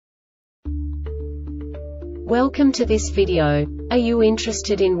Welcome to this video. Are you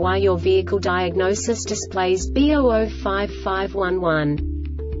interested in why your vehicle diagnosis displays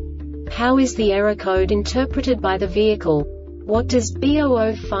B0055-11? How is the error code interpreted by the vehicle? What does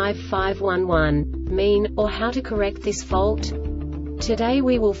B0055-11 mean, or how to correct this fault? Today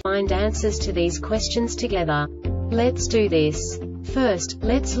we will find answers to these questions together. Let's do this. First,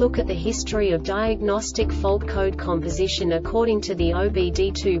 let's look at the history of diagnostic fault code composition according to the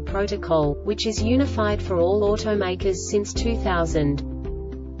OBD2 protocol, which is unified for all automakers since 2000.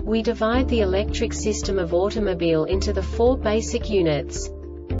 We divide the electric system of automobile into the four basic units: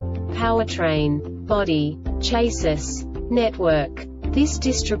 powertrain, body, chassis, network. This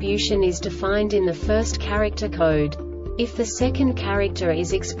distribution is defined in the first character code. If the second character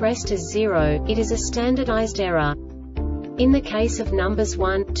is expressed as 0, it is a standardized error. In the case of numbers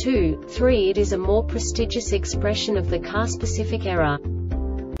 1, 2, 3, it is a more prestigious expression of the car-specific error.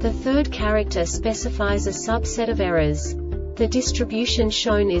 The third character specifies a subset of errors. The distribution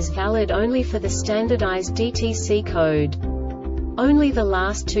shown is valid only for the standardized DTC code. Only the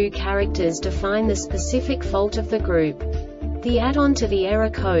last two characters define the specific fault of the group. The add-on to the error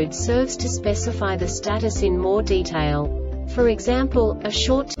code serves to specify the status in more detail. For example, a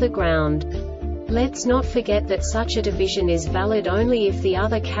short to the ground. Let's not forget that such a division is valid only if the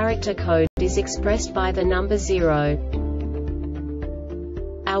other character code is expressed by the number 0.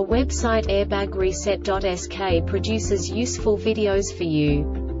 Our website airbagreset.sk produces useful videos for you.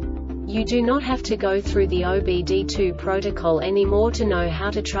 You do not have to go through the OBD2 protocol anymore to know how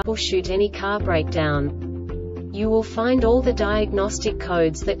to troubleshoot any car breakdown. You will find all the diagnostic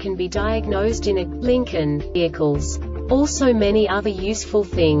codes that can be diagnosed in a Lincoln vehicles. Also many other useful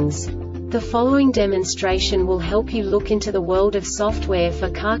things. The following demonstration will help you look into the world of software for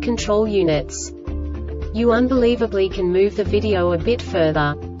car control units. You unbelievably can move the video a bit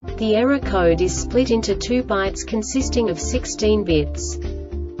further. The error code is split into 2 bytes consisting of 16 bits.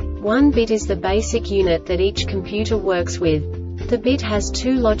 1 bit is the basic unit that each computer works with. The bit has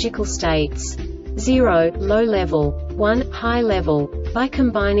 2 logical states: 0, low level, 1, high level. By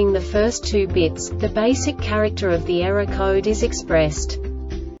combining the first 2 bits, the basic character of the error code is expressed.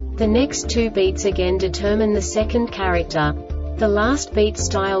 The next 2 beats again determine the second character. The last beat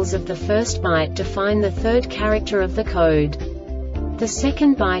styles of the first byte define the third character of the code. The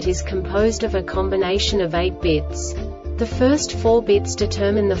second byte is composed of a combination of 8 bits. The first 4 bits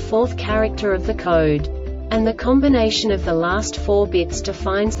determine the fourth character of the code. And the combination of the last 4 bits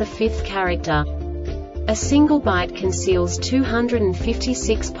defines the fifth character. A single byte conceals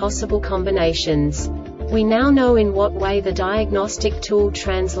 256 possible combinations. We now know in what way the diagnostic tool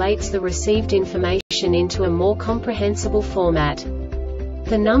translates the received information into a more comprehensible format.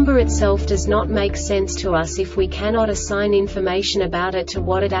 The number itself does not make sense to us if we cannot assign information about it to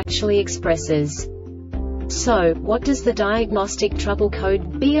what it actually expresses. So, what does the Diagnostic Trouble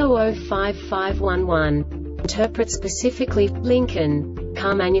Code B0055-11 interpret specifically for Lincoln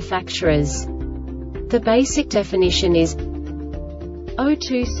car manufacturers? The basic definition is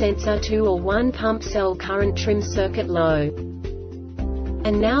O2 sensor 2 or 1 pump cell current trim circuit low.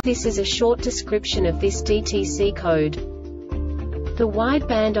 And now this is a short description of this DTC code. The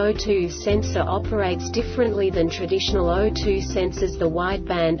wideband O2 sensor operates differently than traditional O2 sensors. The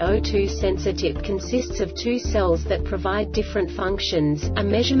wideband O2 sensor tip consists of 2 cells that provide different functions, a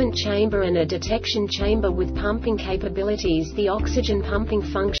measurement chamber and a detection chamber with pumping capabilities. The oxygen pumping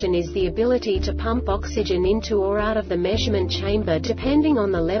function is the ability to pump oxygen into or out of the measurement chamber depending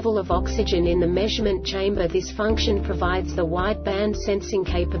on the level of oxygen in the measurement chamber. This function provides the wideband sensing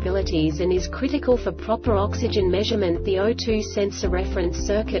capabilities and is critical for proper oxygen measurement. The O2 sensor reference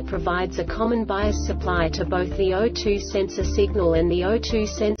circuit provides a common bias supply to both the O2 sensor signal and the O2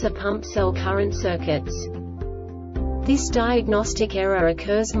 sensor pump cell current circuits. This diagnostic error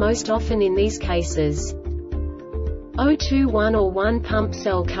occurs most often in these cases: O2 1 or 1 pump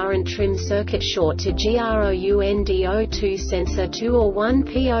cell current trim circuit short to ground, O2 sensor 2 or 1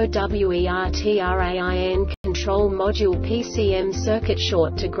 POWERTRAIN control module PCM circuit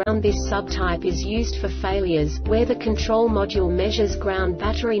short to ground. This subtype is used for failures where the control module measures ground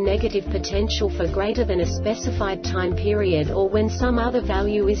battery negative potential for greater than a specified time period or when some other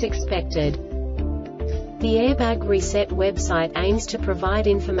value is expected. The Airbag Reset website aims to provide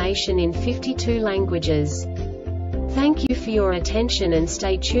information in 52 languages. Thank you for your attention and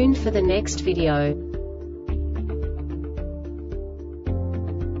stay tuned for the next video.